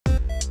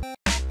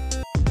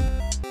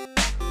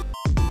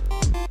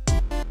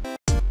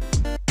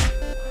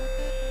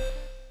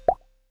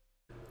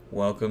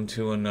Welcome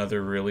to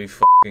another really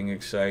fucking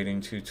exciting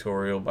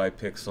tutorial by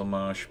Pixel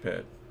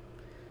Moshpit.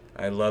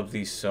 I love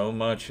these so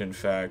much, in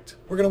fact.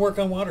 We're going to work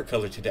on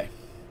watercolor today.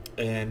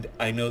 And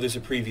I know there's a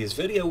previous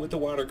video with the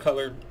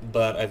watercolor,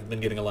 but I've been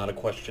getting a lot of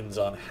questions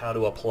on how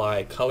to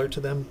apply color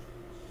to them.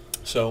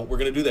 So we're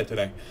going to do that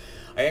today.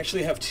 I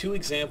actually have two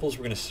examples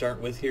we're going to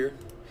start with here.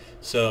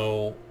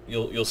 So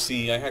you'll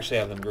see, I actually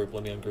have them grouped.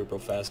 Let me ungroup real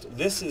fast.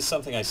 This is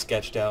something I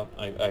sketched out.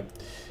 I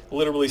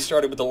literally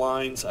started with the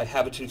lines. I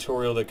have a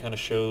tutorial that kind of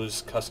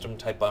shows custom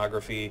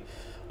typography.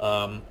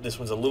 This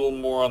one's a little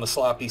more on the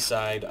sloppy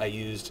side. I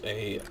used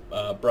a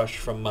brush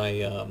from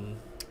my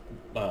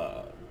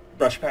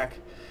brush pack.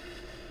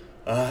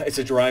 It's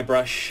a dry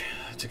brush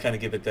to kind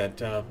of give it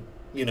that,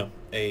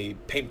 a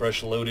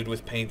paintbrush loaded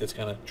with paint that's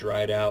kind of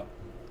dried out.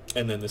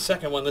 And then the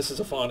second one, this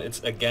is a font,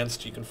 it's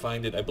Against. You can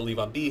find it, I believe,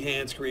 on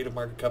Behance, Creative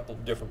Market, a couple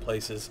of different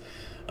places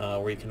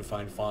where you can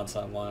find fonts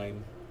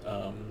online.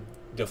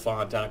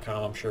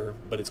 Defont.com, I'm sure,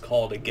 but it's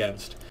called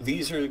Against.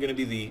 These are going to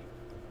be the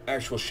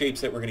actual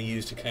shapes that we're going to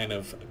use to kind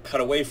of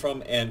cut away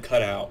from and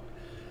cut out,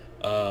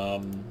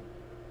 some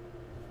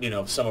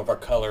of our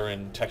color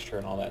and texture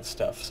and all that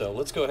stuff. So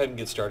let's go ahead and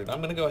get started. I'm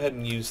going to go ahead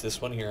and use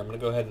this one here. I'm going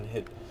to go ahead and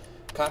hit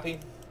copy,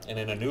 and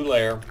in a new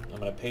layer, I'm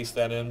going to paste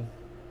that in.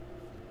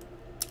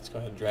 Let's go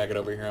ahead and drag it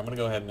over here. I'm going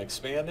to go ahead and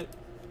expand it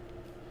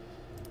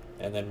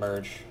and then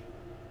merge.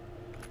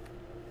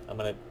 I'm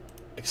going to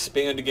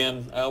expand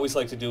again. I always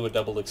like to do a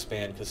double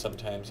expand because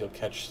sometimes you'll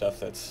catch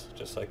stuff that's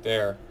just like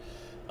there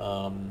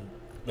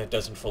that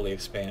doesn't fully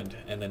expand,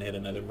 and then hit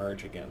another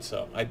merge again.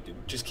 So I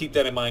just keep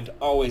that in mind.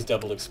 Always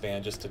double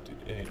expand just to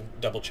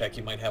double check.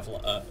 You might have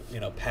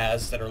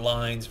paths that are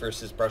lines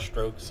versus brush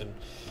strokes and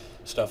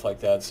stuff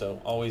like that.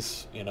 So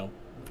always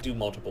do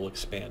multiple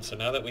expands. So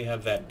now that we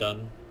have that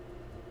done,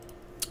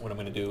 what I'm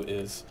going to do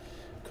is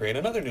create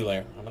another new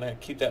layer. I'm going to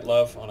keep that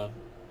love on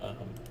a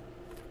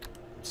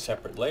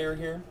separate layer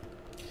here.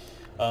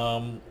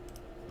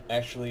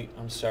 Actually,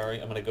 I'm sorry,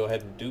 I'm going to go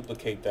ahead and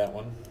duplicate that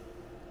one.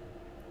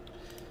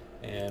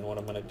 And what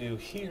I'm going to do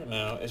here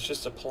now is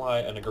just apply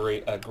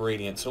a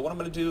gradient. So what I'm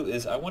going to do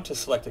is I want to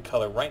select a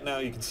color. Right now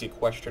you can see a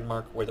question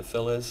mark where the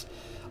fill is.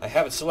 I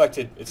have it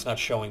selected, it's not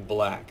showing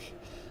black.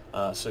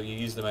 So you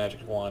use the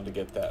magic wand to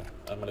get that.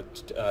 I'm going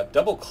to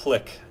double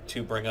click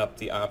to bring up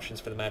the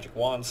options for the magic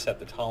wand, set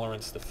the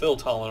tolerance, the fill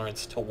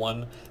tolerance to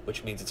 1,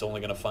 which means it's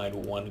only going to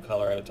find one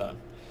color at a time.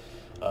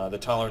 The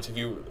tolerance,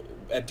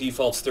 at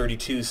default, is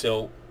 32,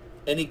 so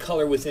any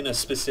color within a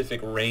specific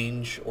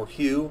range or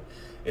hue,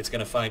 it's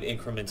going to find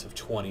increments of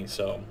 20.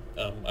 So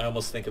I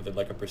almost think of it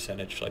like a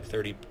percentage, like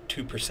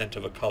 32%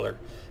 of a color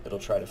it'll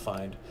try to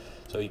find.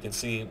 So you can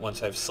see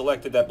once I've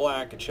selected that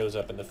black, it shows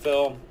up in the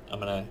fill. I'm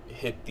going to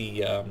hit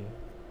the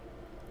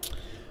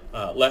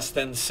less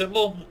than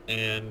symbol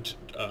and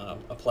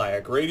apply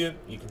a gradient.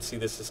 You can see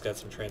this has got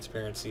some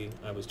transparency.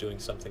 I was doing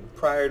something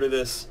prior to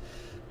this,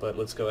 but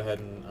let's go ahead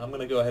and I'm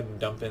going to go ahead and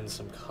dump in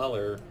some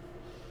color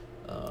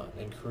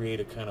and create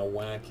a kind of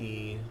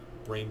wacky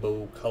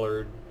rainbow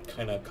colored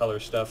kind of color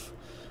stuff.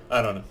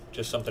 I don't know,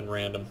 just something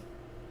random,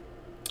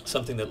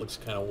 something that looks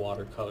kind of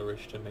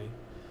watercolorish to me.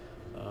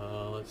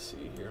 Let's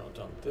see here, I'll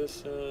dump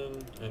this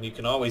in, and you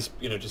can always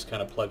just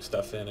kind of plug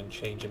stuff in and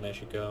change them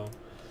as you go.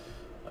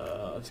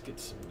 Let's get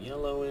some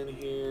yellow in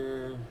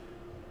here.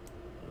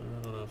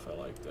 I don't know if I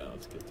like that.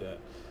 Let's get that.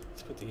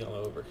 Let's put the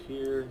yellow over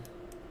here.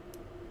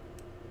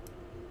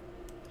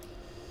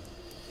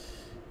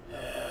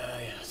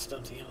 Let's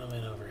dump the yellow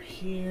in over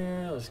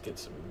here. Let's get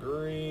some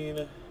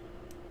green.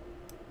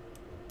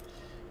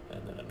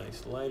 And then a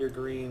nice lighter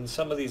green.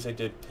 Some of these I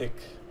did pick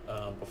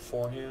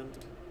beforehand.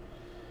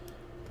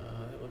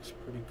 It looks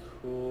pretty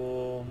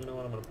cool. You know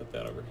what? I'm going to put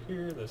that over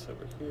here, this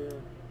over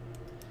here.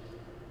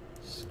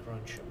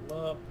 Scrunch them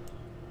up.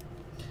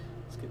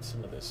 Let's get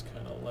some of this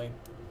kind of light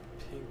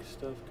pink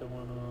stuff going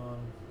on.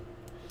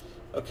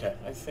 Okay,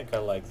 I think I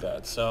like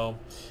that. So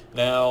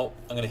now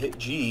I'm going to hit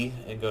G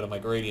and go to my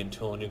gradient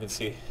tool, and you can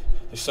see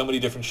there's so many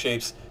different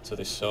shapes, so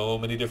there's so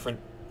many different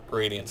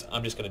gradients.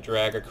 I'm just going to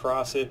drag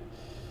across it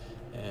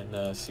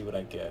and see what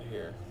I get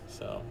here.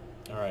 So,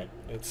 all right,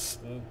 it's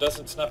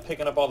not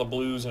picking up all the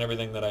blues and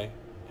everything that I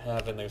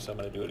have in there, so I'm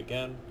going to do it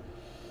again.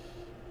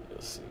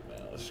 You'll see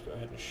now. Let's go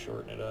ahead and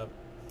shorten it up.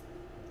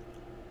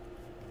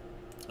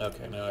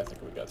 Okay, now I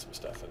think we got some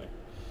stuff in there.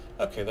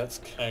 Okay, that's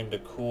kind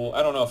of cool.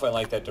 I don't know if I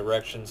like that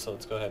direction, so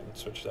let's go ahead and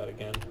switch that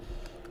again.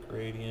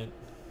 Gradient.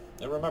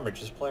 And remember,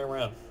 just play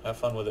around. Have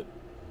fun with it.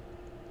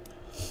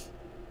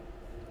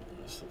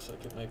 This looks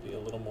like it might be a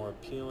little more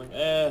appealing.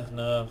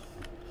 No.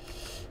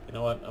 You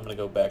know what? I'm going to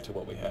go back to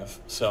what we have.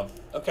 So,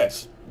 okay,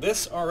 so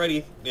this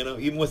already,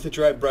 even with the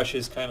dry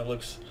brushes, kind of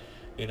looks,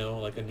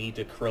 like a neat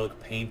acrylic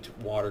paint,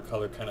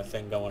 watercolor kind of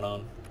thing going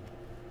on.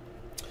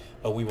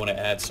 But we want to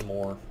add some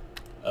more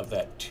of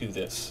that to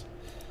this.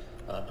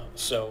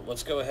 So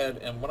let's go ahead,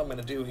 and what I'm going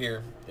to do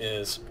here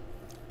is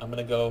I'm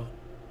going to go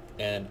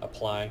and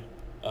apply,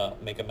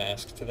 make a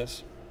mask to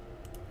this.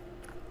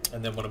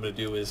 And then what I'm going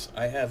to do is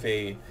I have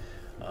a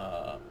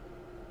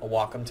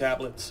Wacom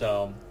tablet,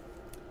 so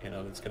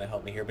it's going to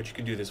help me here, but you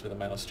can do this with a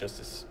mouse just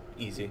as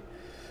easy.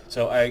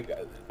 So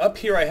up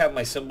here I have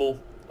my symbol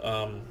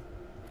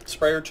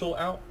sprayer tool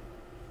out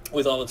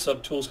with all its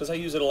sub-tools because I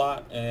use it a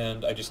lot,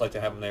 and I just like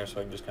to have them there so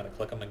I can just kind of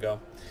click them and go.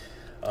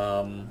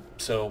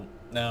 So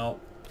now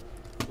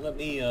let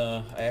me,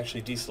 I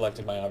actually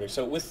deselected my object.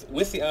 So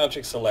with the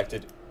object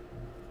selected,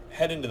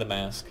 head into the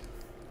mask,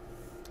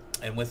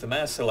 and with the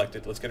mask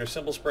selected, let's get our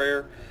symbol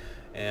sprayer,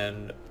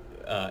 and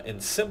in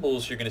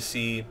symbols you're going to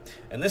see,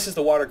 and this is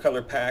the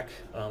watercolor pack,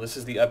 this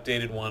is the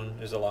updated one.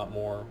 There's a lot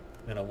more,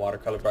 you know,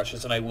 watercolor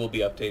brushes, and I will be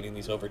updating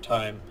these over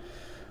time,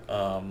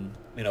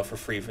 you know, for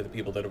free for the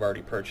people that have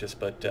already purchased.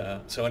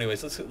 But so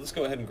anyways, let's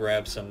go ahead and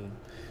grab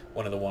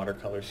one of the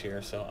watercolors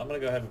here. So I'm going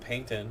to go ahead and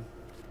paint in,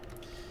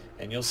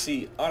 and you'll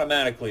see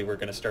automatically we're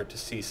going to start to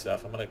see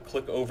stuff. I'm going to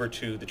click over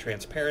to the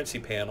transparency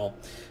panel,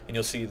 and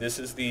you'll see this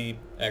is the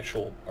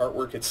actual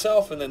artwork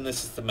itself, and then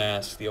this is the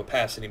mask, the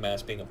opacity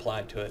mask being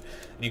applied to it.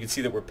 And you can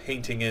see that we're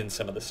painting in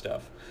some of the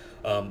stuff.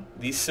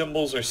 These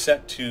symbols are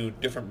set to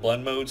different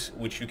blend modes,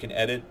 which you can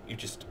edit. You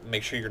just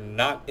make sure you're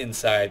not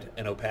inside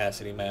an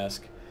opacity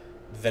mask,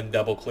 then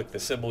double click the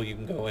symbol. You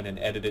can go in and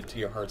edit it to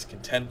your heart's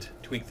content,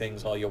 tweak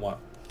things all you want.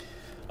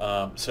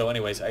 So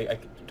anyways, I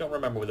don't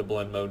remember what the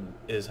blend mode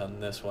is on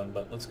this one,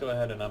 but let's go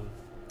ahead, and I'm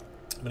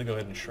going to go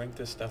ahead and shrink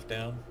this stuff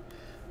down.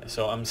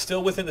 So I'm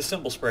still within the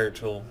symbol sprayer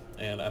tool,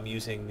 and I'm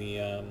using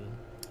the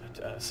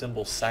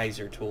symbol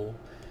sizer tool,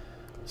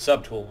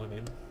 subtool, I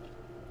mean.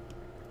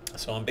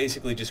 So I'm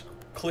basically just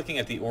clicking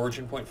at the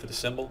origin point for the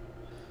symbol,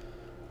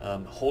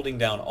 holding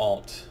down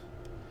Alt,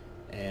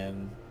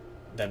 and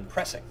then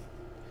pressing.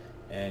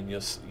 And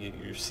you're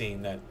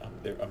seeing that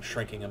I'm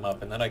shrinking them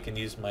up, and then I can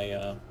use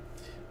my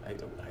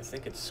I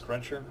think it's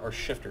scruncher or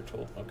shifter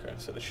tool. Okay,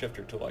 so the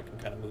shifter tool, I can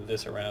kind of move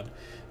this around,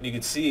 and you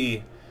can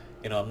see,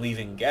 you know, I'm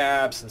leaving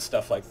gaps and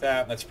stuff like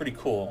that. And that's pretty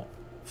cool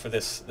for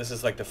this. This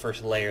is like the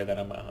first layer that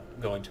I'm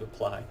going to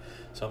apply.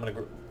 So I'm going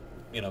to,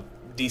 you know,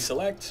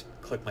 deselect,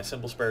 click my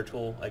symbol sprayer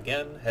tool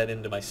again, head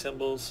into my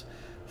symbols,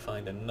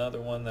 find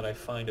another one that I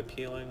find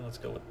appealing. Let's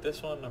go with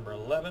this one, number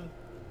 11.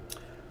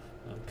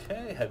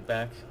 Okay, head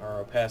back.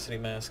 Our opacity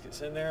mask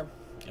is in there,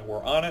 and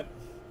we're on it.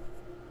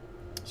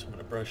 So I'm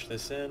going to brush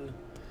this in.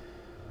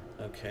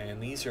 Okay,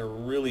 and these are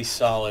really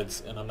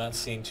solids, and I'm not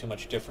seeing too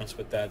much difference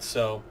with that.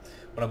 So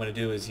what I'm going to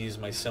do is use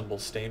my symbol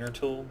stainer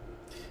tool,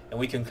 and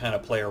we can kind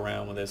of play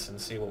around with this and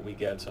see what we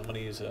get. So I'm going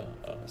to use a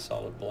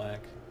solid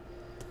black,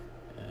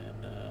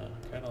 and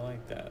kind of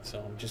like that. So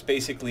I'm just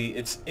basically,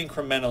 it's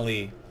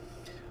incrementally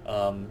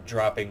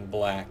dropping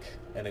black,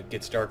 and it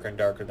gets darker and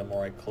darker the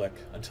more I click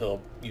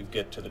until you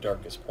get to the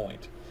darkest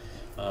point.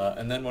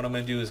 And then what I'm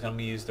going to do is I'm going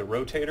to use the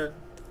rotator,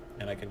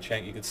 and I can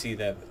change. You can see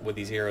that with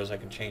these arrows I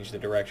can change the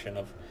direction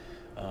of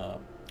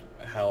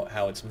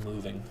how it's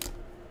moving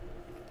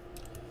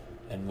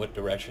and what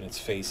direction it's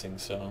facing.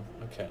 So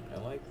okay, I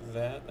like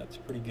that. That's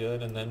pretty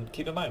good. And then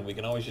keep in mind, we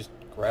can always just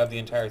grab the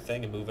entire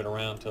thing and move it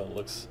around till it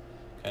looks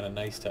kind of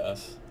nice to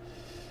us.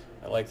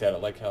 I like that. I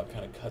like how it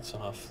kind of cuts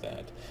off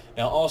that.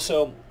 Now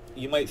also,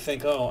 you might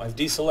think, oh, I've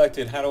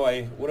deselected. How do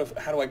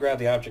I grab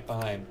the object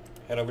behind?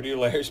 Head over to your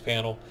layers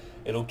panel.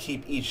 It'll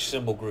keep each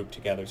symbol group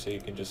together, so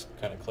you can just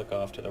kind of click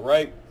off to the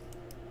right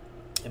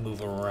and move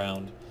them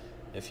around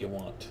if you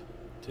want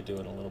to do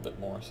it a little bit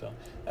more. So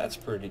that's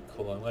pretty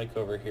cool. I like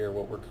over here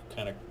what we're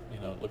kind of,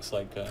 you know, it looks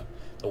like the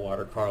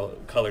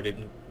watercolor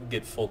didn't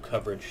get full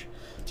coverage.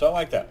 So I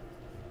like that.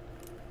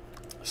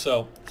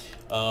 So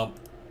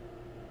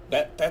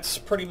that's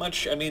pretty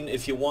much, I mean,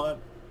 if you want,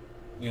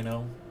 you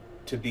know,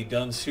 to be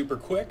done super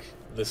quick,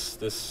 this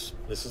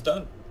is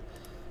done.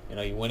 You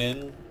know, you went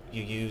in,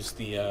 you used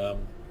the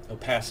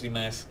opacity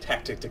mask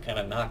tactic to kind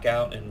of knock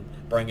out and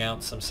bring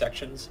out some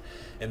sections.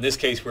 In this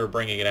case, we're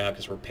bringing it out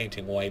because we're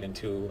painting white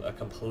into a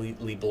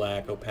completely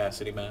black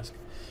opacity mask.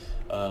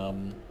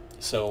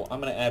 So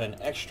I'm going to add an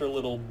extra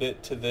little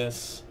bit to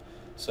this.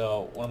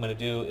 So what I'm going to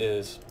do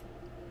is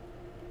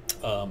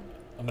I'm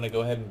going to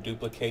go ahead and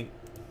duplicate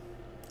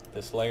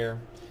this layer.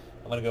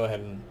 I'm going to go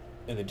ahead and,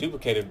 in the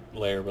duplicated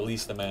layer,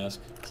 release the mask,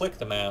 click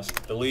the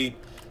mask, delete.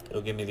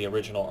 It'll give me the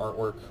original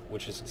artwork,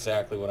 which is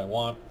exactly what I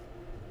want.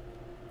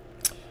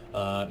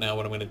 Now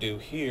what I'm going to do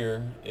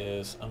here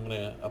is I'm going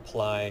to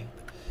apply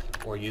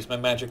or use my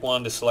magic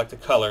wand to select a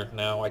color.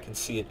 Now I can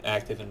see it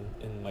active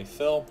in my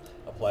fill.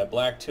 Apply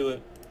black to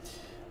it.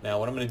 Now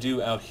what I'm going to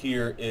do out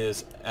here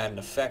is add an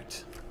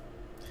effect,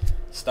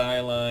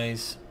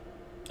 stylize.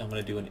 I'm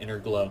going to do an inner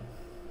glow.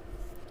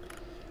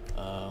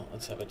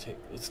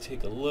 Let's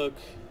take a look,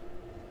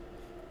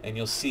 and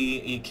you'll see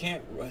you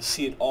can't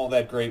see it all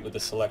that great with the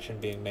selection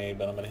being made,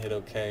 but I'm going to hit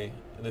OK.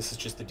 And this is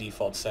just the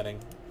default setting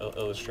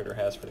Illustrator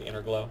has for the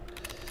inner glow.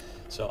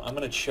 So I'm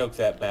going to choke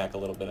that back a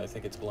little bit. I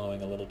think it's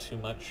glowing a little too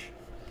much.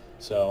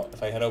 So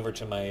if I head over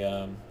to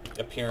my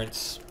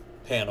appearance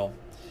panel,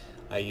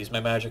 I use my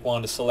magic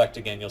wand to select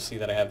again. You'll see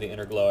that I have the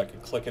inner glow. I can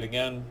click it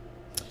again.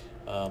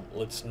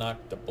 Let's knock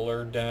the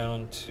blur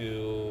down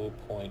to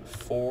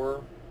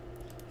 0.4.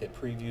 Hit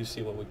preview,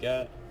 see what we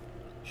get.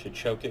 Should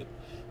choke it.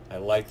 I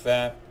like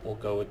that. We'll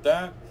go with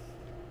that.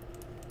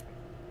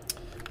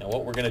 Now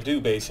what we're going to do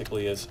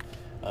basically is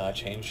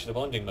change the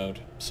blending mode.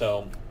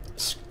 So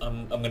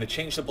I'm going to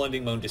change the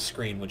blending mode to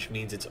screen, which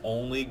means it's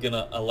only going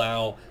to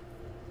allow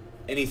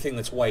anything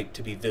that's white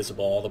to be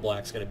visible. All the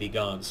black's going to be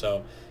gone.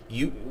 So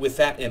with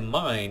that in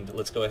mind,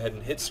 let's go ahead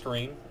and hit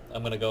screen.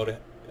 I'm going to go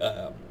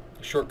to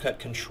shortcut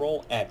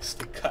Control X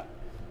to cut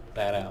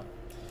that out.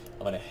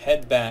 I'm going to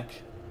head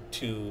back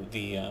to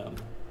the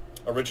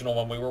original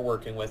one we were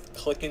working with,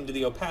 click into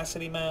the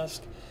opacity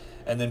mask,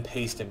 and then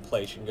paste in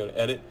place. You can go to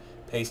Edit,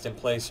 Paste in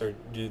Place, or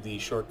do the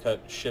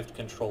shortcut Shift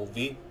Control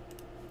V.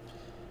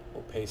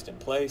 We'll paste in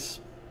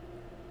place.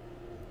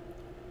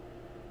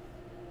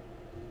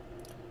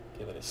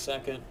 Give it a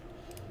second,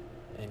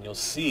 and you'll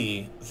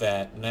see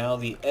that now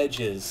the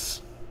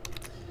edges,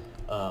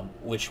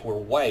 which were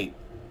white,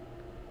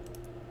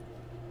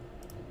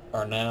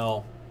 are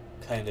now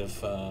kind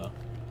of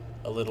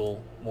a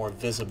little more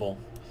visible,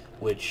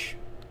 which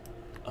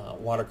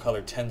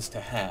watercolor tends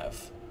to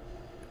have.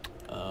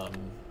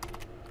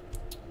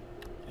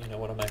 You know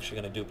what, I'm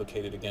actually going to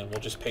duplicate it again. We'll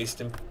just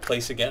paste in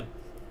place again,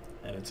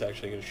 and it's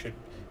actually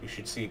you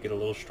should see it get a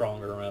little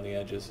stronger around the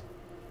edges.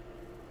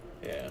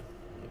 Yeah,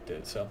 it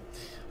did. So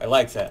I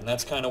like that, and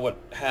that's kind of what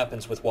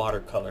happens with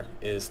watercolor,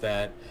 is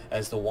that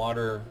as the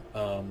water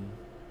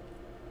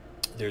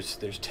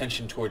there's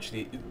tension towards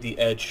the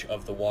edge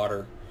of the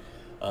water,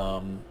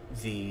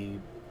 the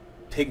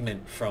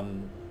pigment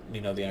from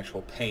the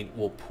actual paint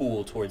will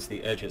pool towards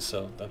the edges.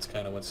 So that's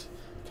kind of what's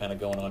kind of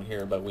going on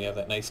here, but we have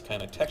that nice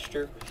kind of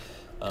texture.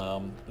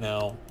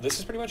 Now this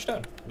is pretty much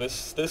done.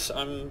 This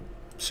I'm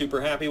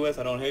super happy with.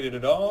 I don't hate it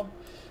at all.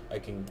 I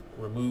can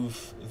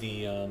remove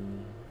the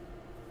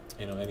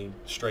any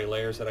stray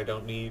layers that I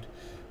don't need,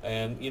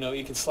 and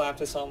you can slap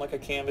this on like a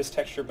canvas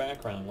texture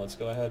background. Let's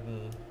go ahead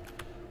and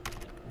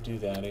do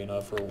that.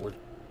 If we're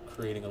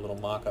creating a little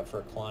mock-up for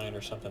a client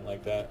or something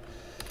like that.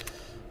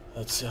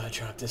 Let's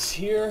drop this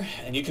here,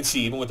 and you can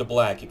see, even with the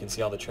black, you can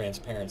see all the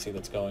transparency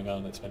that's going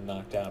on that's been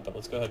knocked out. But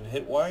let's go ahead and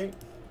hit white,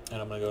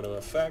 and I'm going to go to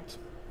Effect,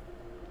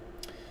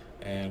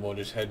 and we'll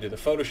just head to the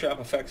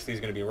Photoshop effects. These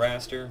are going to be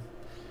raster.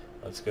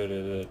 Let's go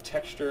to the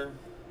texture.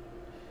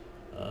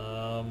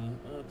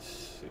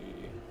 Let's see.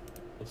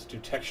 Let's do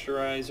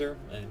texturizer,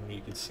 and you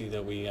can see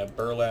that we have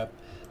burlap.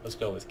 Let's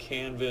go with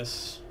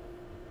canvas.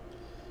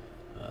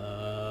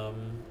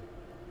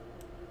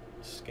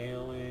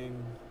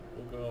 Scaling.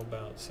 We'll go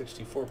about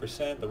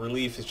 64%. The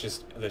relief is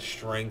just the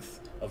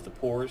strength of the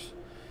pores.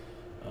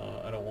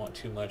 I don't want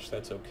too much.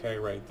 That's okay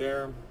right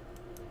there.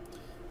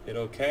 Hit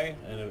OK,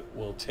 and it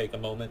will take a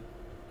moment,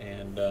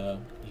 and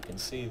you can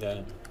see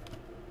that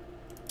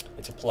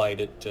it's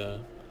applied it to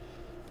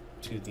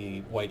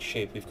the white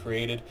shape we've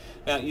created.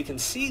 Now you can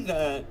see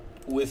that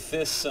with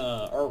this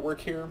artwork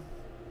here,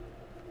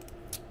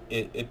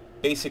 it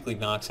basically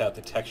knocks out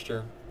the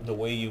texture. The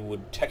way you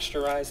would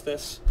texturize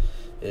this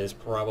is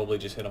probably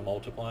just hit a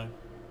multiply,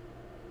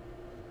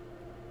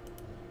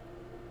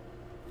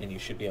 and you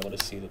should be able to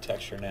see the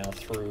texture now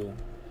through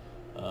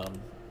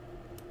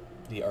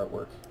the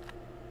artwork.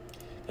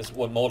 Because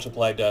what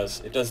multiply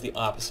does, it does the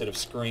opposite of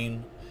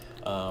screen.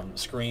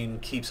 Screen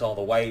keeps all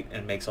the white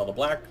and makes all the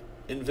black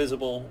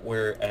invisible,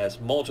 whereas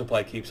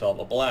multiply keeps all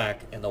the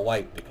black and the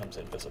white becomes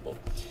invisible.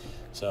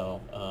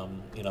 So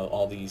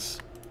all these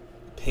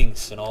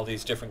pinks and all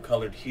these different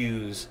colored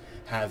hues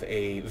have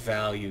a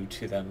value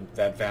to them.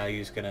 That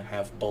value is going to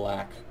have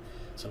black,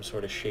 some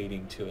sort of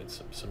shading to it,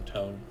 some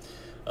tone.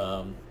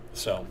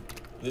 So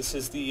this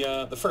is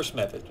the first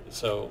method.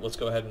 So let's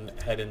go ahead and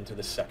head into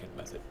the second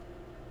method.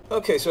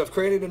 Okay, so I've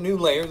created a new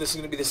layer. This is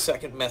going to be the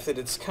second method.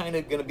 It's kind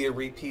of going to be a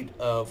repeat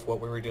of what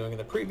we were doing in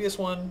the previous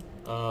one.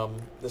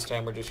 This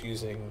time we're just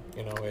using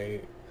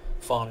a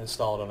font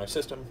installed on our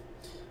system.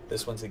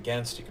 This one's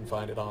Against. You can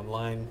find it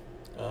online.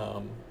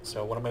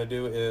 So what I'm going to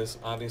do is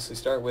obviously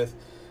start with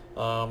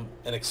an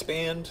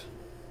expand,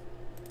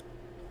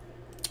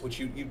 which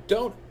you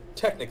don't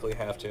technically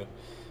have to.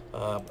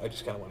 I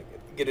just kind of want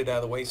to get it out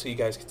of the way so you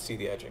guys can see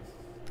the edging.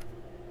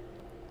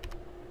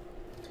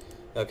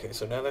 Okay,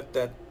 so now that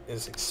that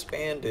is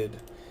expanded,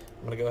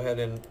 I'm going to go ahead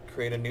and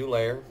create a new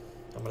layer.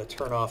 I'm going to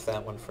turn off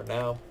that one for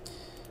now.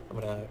 I'm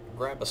going to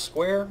grab a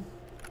square.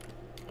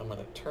 I'm going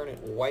to turn it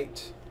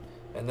white,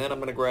 and then I'm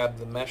going to grab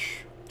the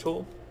mesh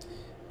tool,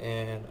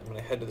 and I'm going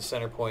to head to the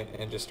center point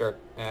and just start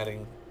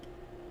adding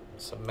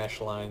some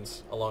mesh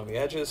lines along the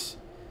edges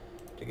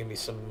to give me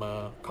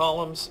some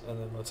columns, and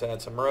then let's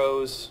add some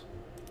rows.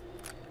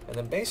 And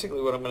then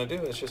basically what I'm going to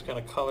do is just kind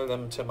of color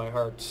them to my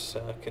heart's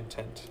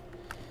content.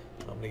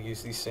 I'm going to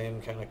use these same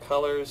kind of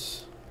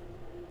colors.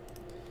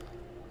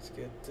 Let's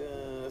get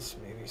this,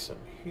 maybe some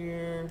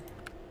here.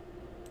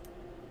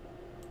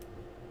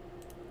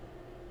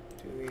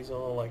 Do these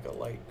all like a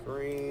light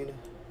green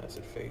as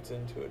it fades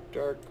into a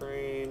dark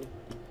green.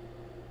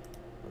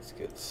 Let's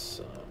get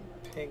some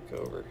pink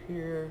over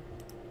here.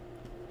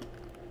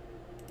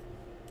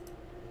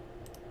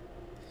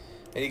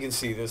 And you can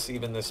see this,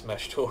 even this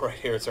mesh tool right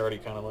here, it's already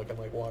kind of looking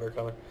like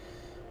watercolor.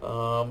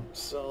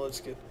 So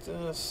let's get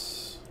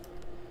this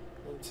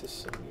into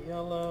some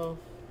yellow,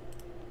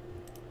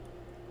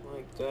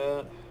 like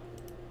that.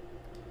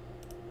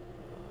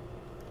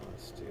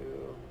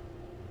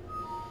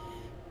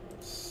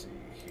 let's see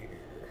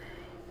here.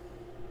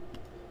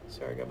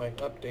 Sorry, I got my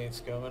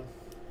updates going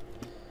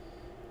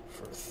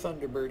for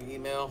Thunderbird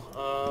email.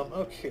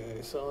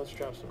 Okay, so let's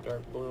drop some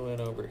dark blue in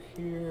over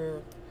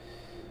here.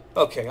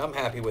 Okay, I'm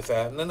happy with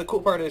that. And then the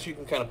cool part is you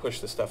can kind of push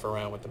the stuff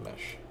around with the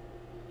mesh.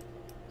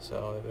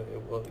 So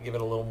it will give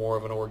it a little more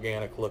of an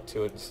organic look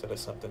to it instead of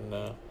something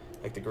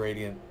like the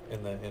gradient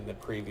in the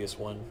previous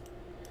one.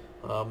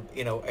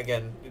 You know,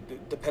 again,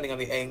 depending on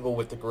the angle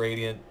with the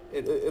gradient,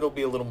 it'll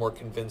be a little more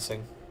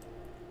convincing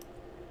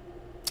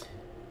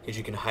because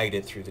you can hide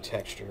it through the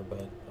texture.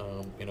 But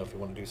you know, if you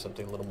want to do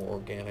something a little more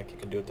organic, you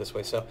can do it this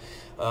way. So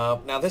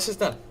now this is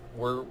done.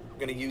 We're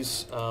going to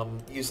use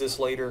this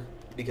later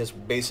because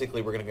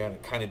basically we're going to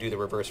kind of do the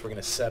reverse. We're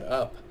going to set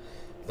up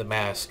the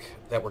mask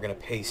that we're going to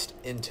paste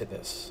into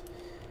this.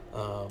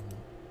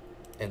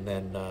 And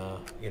then,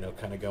 you know,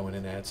 kind of go in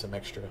and add some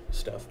extra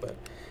stuff. But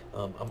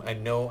I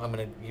know I'm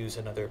going to use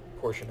another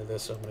portion of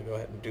this, so I'm going to go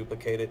ahead and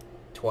duplicate it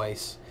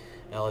twice.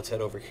 Now let's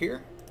head over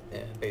here,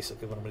 and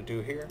basically what I'm going to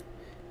do here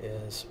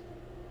is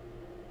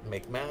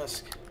make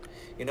mask.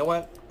 You know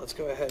what? Let's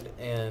go ahead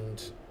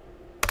and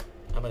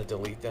I'm going to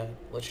delete that.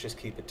 Let's just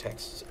keep it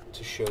text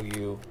to show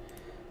you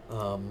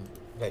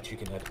that you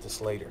can edit this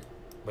later.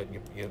 But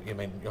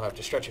you'll have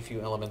to stretch a few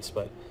elements,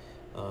 but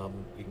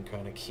you can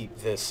kind of keep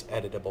this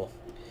editable.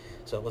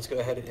 So let's go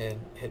ahead and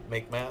hit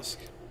make mask,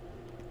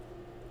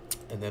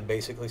 and then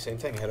basically same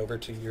thing, head over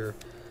to your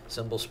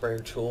symbol sprayer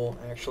tool.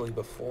 Actually,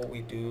 before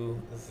we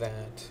do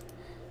that,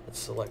 let's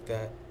select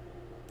that,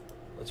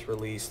 let's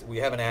release. We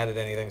haven't added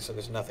anything, so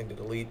there's nothing to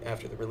delete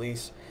after the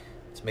release.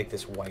 Let's make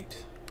this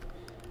white,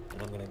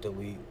 and I'm going to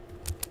delete,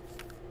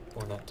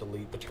 or not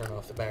delete, but turn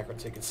off the background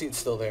so you can see it's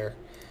still there.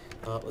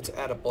 Let's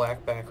add a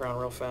black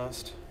background real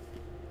fast,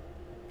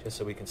 just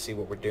so we can see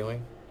what we're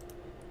doing.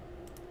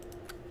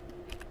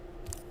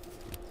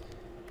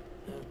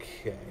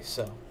 Okay,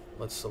 so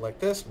let's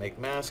select this, make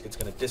mask. It's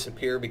going to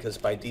disappear because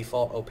by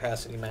default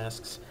opacity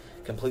masks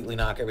completely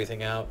knock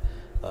everything out.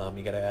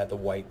 You got to add the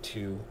white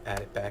to add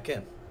it back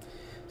in.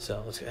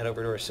 So let's head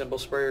over to our symbol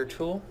sprayer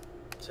tool.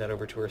 Let's head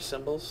over to our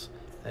symbols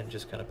and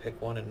just kind of pick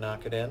one and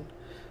knock it in.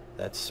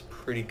 That's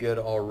pretty good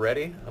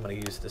already. I'm going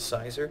to use the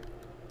sizer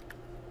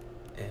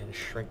and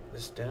shrink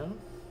this down.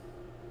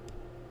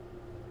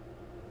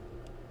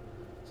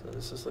 So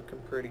this is looking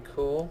pretty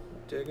cool.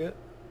 Dig it.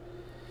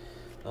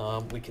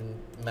 We can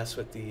mess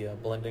with the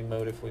blending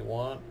mode if we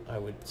want. I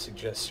would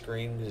suggest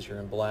screen because you're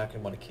in black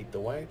and want to keep the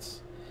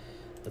whites.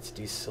 Let's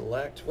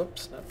deselect.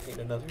 Whoops, not paint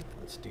another.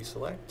 Let's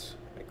deselect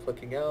by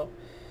clicking out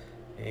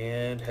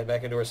and head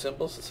back into our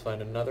symbols. Let's find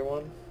another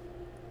one.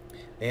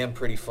 I am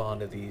pretty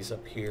fond of these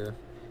up here.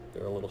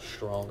 They're a little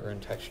stronger in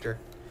texture.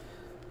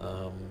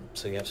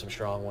 So you have some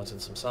strong ones and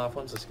some soft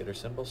ones. Let's get our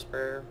symbol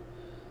sprayer.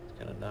 Let's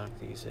kind of knock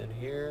these in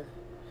here.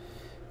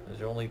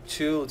 There's only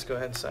two. Let's go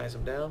ahead and size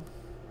them down.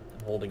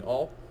 I'm holding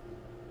Alt.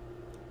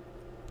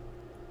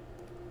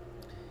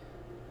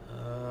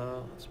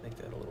 Let's make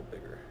that a little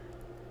bigger.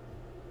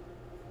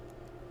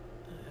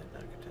 And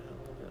knock it down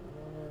a little bit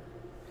more.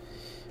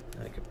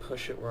 And I can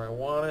push it where I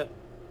want it.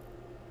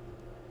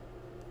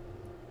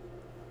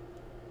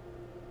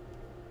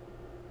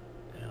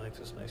 And I like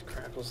those nice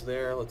crackles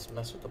there. Let's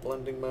mess with the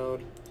blending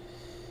mode.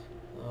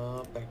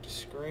 Back to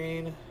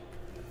screen.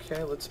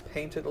 Okay, let's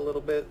paint it a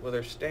little bit with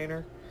our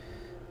stainer.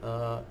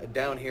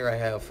 Down here I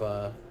have,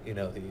 you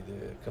know, the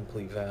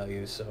complete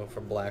values, so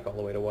from black all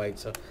the way to white.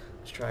 So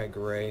let's try a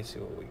gray, see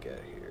what we get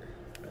here.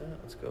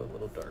 Let's go a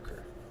little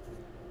darker.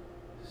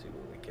 See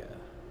what we get.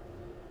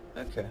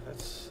 Okay,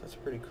 that's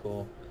pretty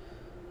cool.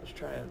 Let's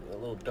try a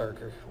little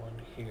darker one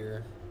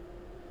here.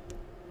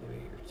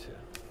 Maybe here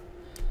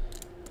too.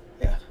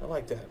 Yeah, I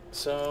like that.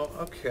 So,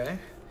 okay.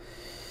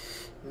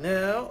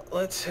 Now,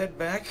 let's head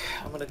back.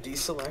 I'm going to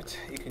deselect.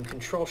 You can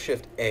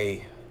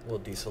Control-Shift-A will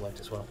deselect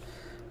as well.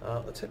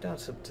 Let's head down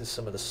to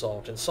some of the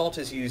salt. And salt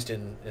is used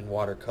in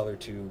watercolor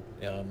to,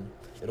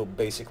 it'll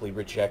basically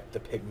reject the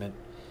pigment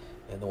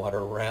and the water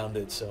around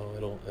it, so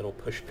it'll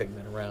push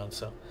pigment around.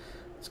 So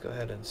let's go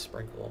ahead and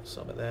sprinkle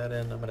some of that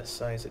in. I'm going to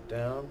size it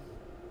down.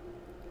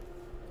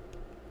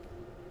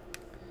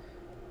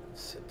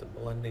 Set the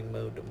blending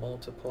mode to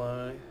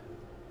multiply.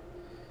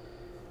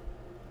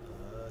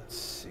 Let's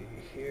see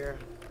here.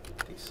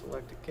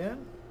 Deselect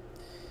again.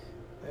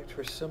 Back to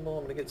our symbol.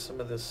 I'm going to get some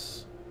of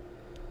this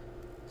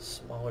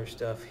smaller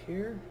stuff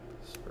here.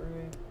 Spray.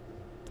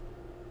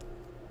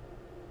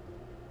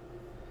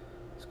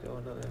 Let's go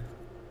another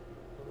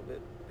little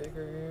bit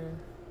bigger here.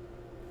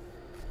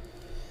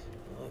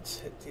 Let's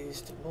hit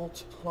these to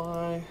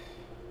multiply.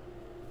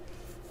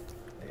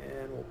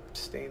 And we'll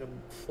stain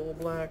them full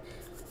black.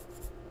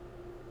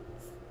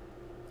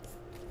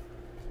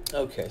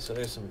 Okay, so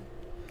there's some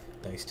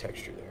nice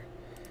texture there.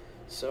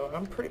 So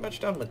I'm pretty much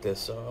done with this,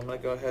 so I'm going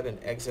to go ahead and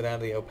exit out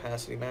of the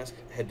opacity mask,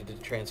 head to the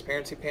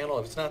transparency panel.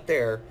 If it's not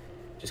there,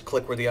 just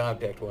click where the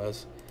object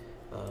was.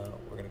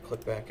 We're going to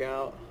click back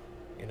out.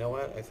 You know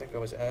what? I think I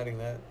was adding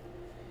that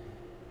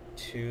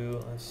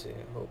to, let's see,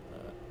 I hope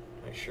not.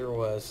 I sure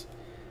was.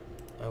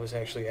 I was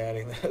actually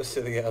adding those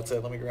to the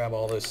outside. Let me grab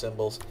all those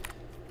symbols.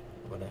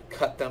 I'm going to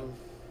cut them.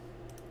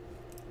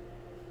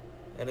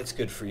 And it's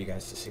good for you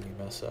guys to see me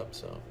mess up,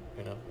 so,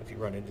 you know, if you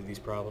run into these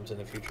problems in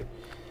the future.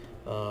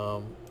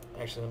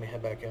 Actually, let me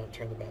head back out and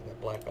turn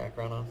that black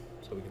background on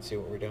so we can see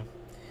what we're doing.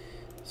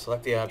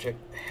 Select the object,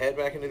 head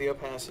back into the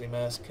opacity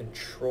mask,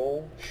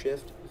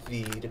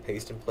 Control-Shift-V to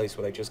paste in place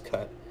what I just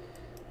cut,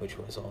 which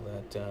was all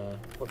that,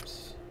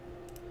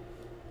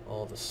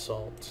 all the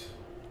salt.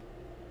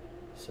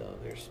 So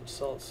there's some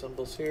salt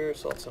symbols here,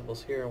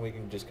 and we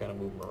can just kind of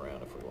move them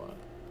around if we want.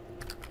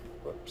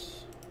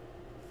 Whoops.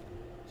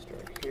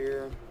 Start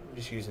here. I'm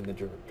just using the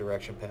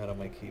direction pad on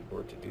my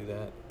keyboard to do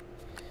that.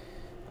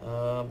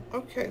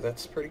 Okay,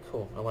 that's pretty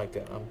cool. I like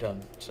that. I'm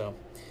done. So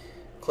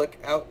click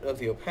out of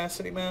the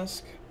opacity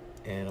mask,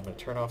 and I'm going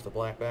to turn off the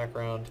black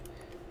background.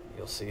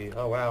 You'll see,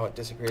 oh wow, it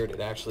disappeared.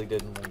 It actually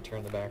didn't. Let me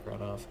turn the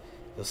background off.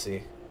 You'll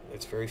see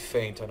it's very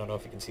faint. I don't know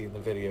if you can see in the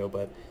video,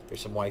 but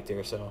there's some white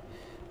there. So,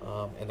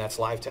 and that's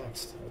live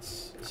text.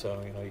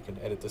 So, you know, you can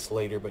edit this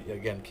later, but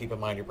again, keep in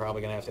mind you're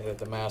probably going to have to edit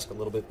the mask a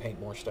little bit, paint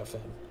more stuff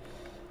in.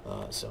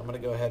 So I'm going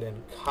to go ahead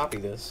and copy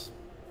this.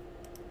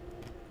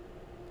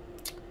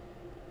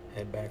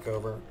 Head back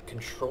over,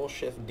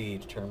 Control-Shift-D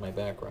to turn my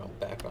background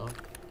back on.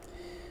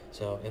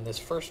 So in this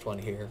first one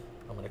here,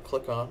 I'm going to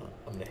click on,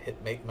 I'm going to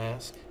hit Make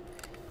Mask,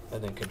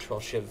 and then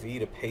Control-Shift-V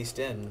to paste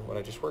in what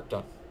I just worked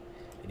on.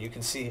 And you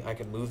can see I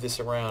can move this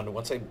around.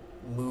 Once I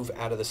move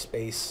out of the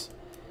space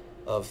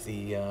of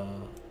the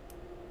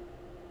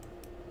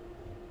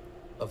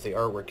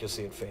artwork, you'll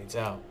see it fades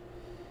out.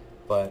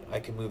 But I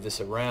can move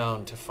this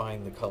around to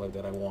find the color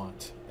that I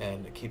want.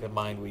 And keep in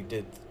mind we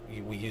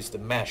used the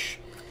mesh,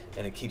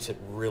 and it keeps it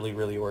really,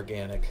 really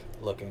organic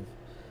looking.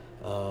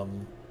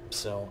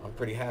 So I'm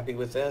pretty happy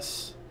with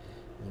this.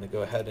 I'm going to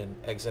go ahead and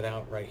exit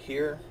out right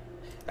here.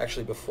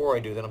 Actually, before I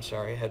do that, I'm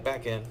sorry, head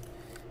back in,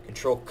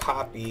 Control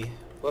Copy,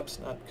 whoops,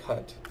 not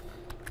cut,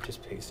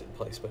 just paste it in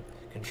place, but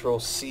Control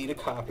C to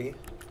copy.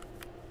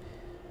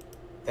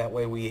 That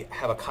way we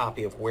have a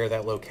copy of where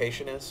that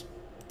location is.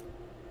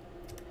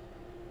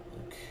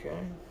 Okay.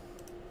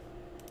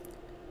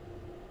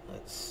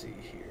 Let's see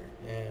here,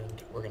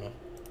 and we're going to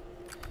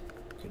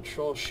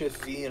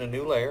Control-Shift-V in a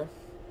new layer.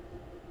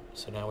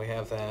 So now we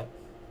have that.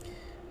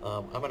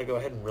 I'm going to go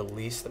ahead and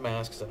release the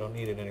mask because I don't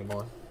need it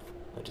anymore.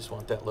 I just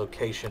want that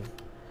location.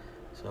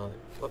 So,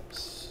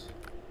 whoops.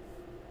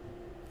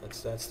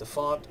 That's the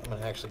font. I'm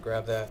going to actually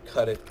grab that,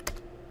 cut it,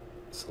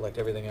 select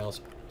everything else,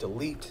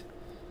 delete,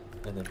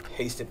 and then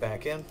paste it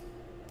back in.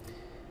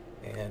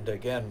 And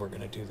again, we're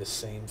going to do the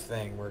same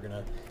thing. We're going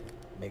to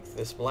make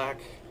this black.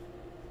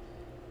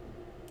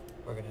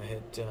 We're going to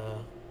hit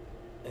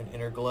an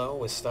inner glow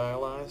with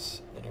stylize,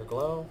 inner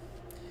glow.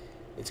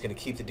 It's going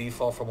to keep the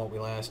default from what we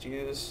last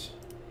used.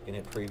 You can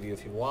hit preview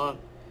if you want.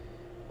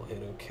 We'll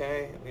hit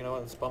OK. You know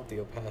what, let's bump the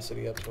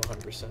opacity up to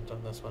 100%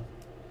 on this one.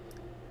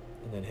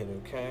 And then hit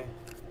OK.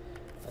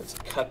 Let's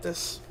cut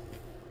this.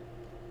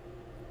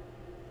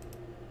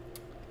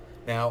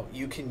 Now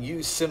you can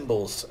use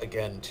symbols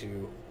again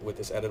with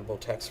this editable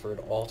text for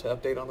it all to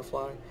update on the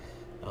fly.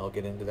 I'll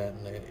get into that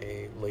in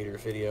a later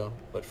video,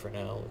 but for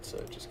now let's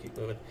just keep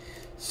moving.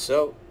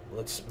 So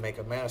let's make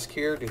a mask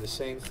here, do the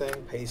same thing,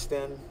 paste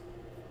in,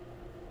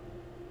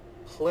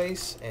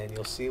 place, and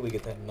you'll see we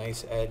get that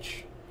nice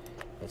edge.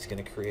 That's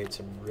going to create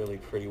some really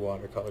pretty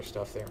watercolor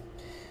stuff there.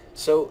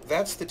 So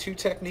that's the two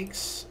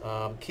techniques.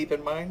 Keep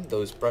in mind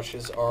those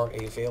brushes are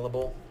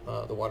available,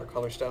 the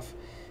watercolor stuff,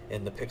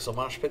 in the Pixel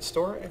Moshpit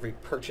store. Every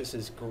purchase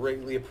is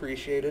greatly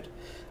appreciated.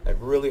 I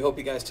really hope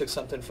you guys took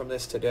something from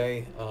this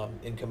today,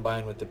 in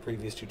combined with the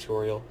previous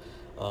tutorial.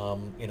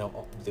 You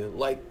know, the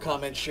like,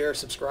 comment, share,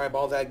 subscribe,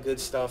 all that good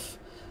stuff.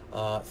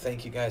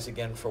 Thank you guys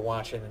again for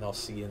watching, and I'll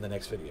see you in the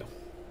next video.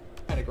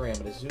 I'm going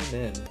to zoom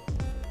in.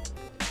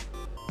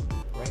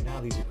 Right now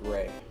these are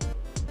gray.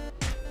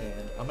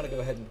 And I'm going to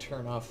go ahead and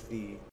turn off the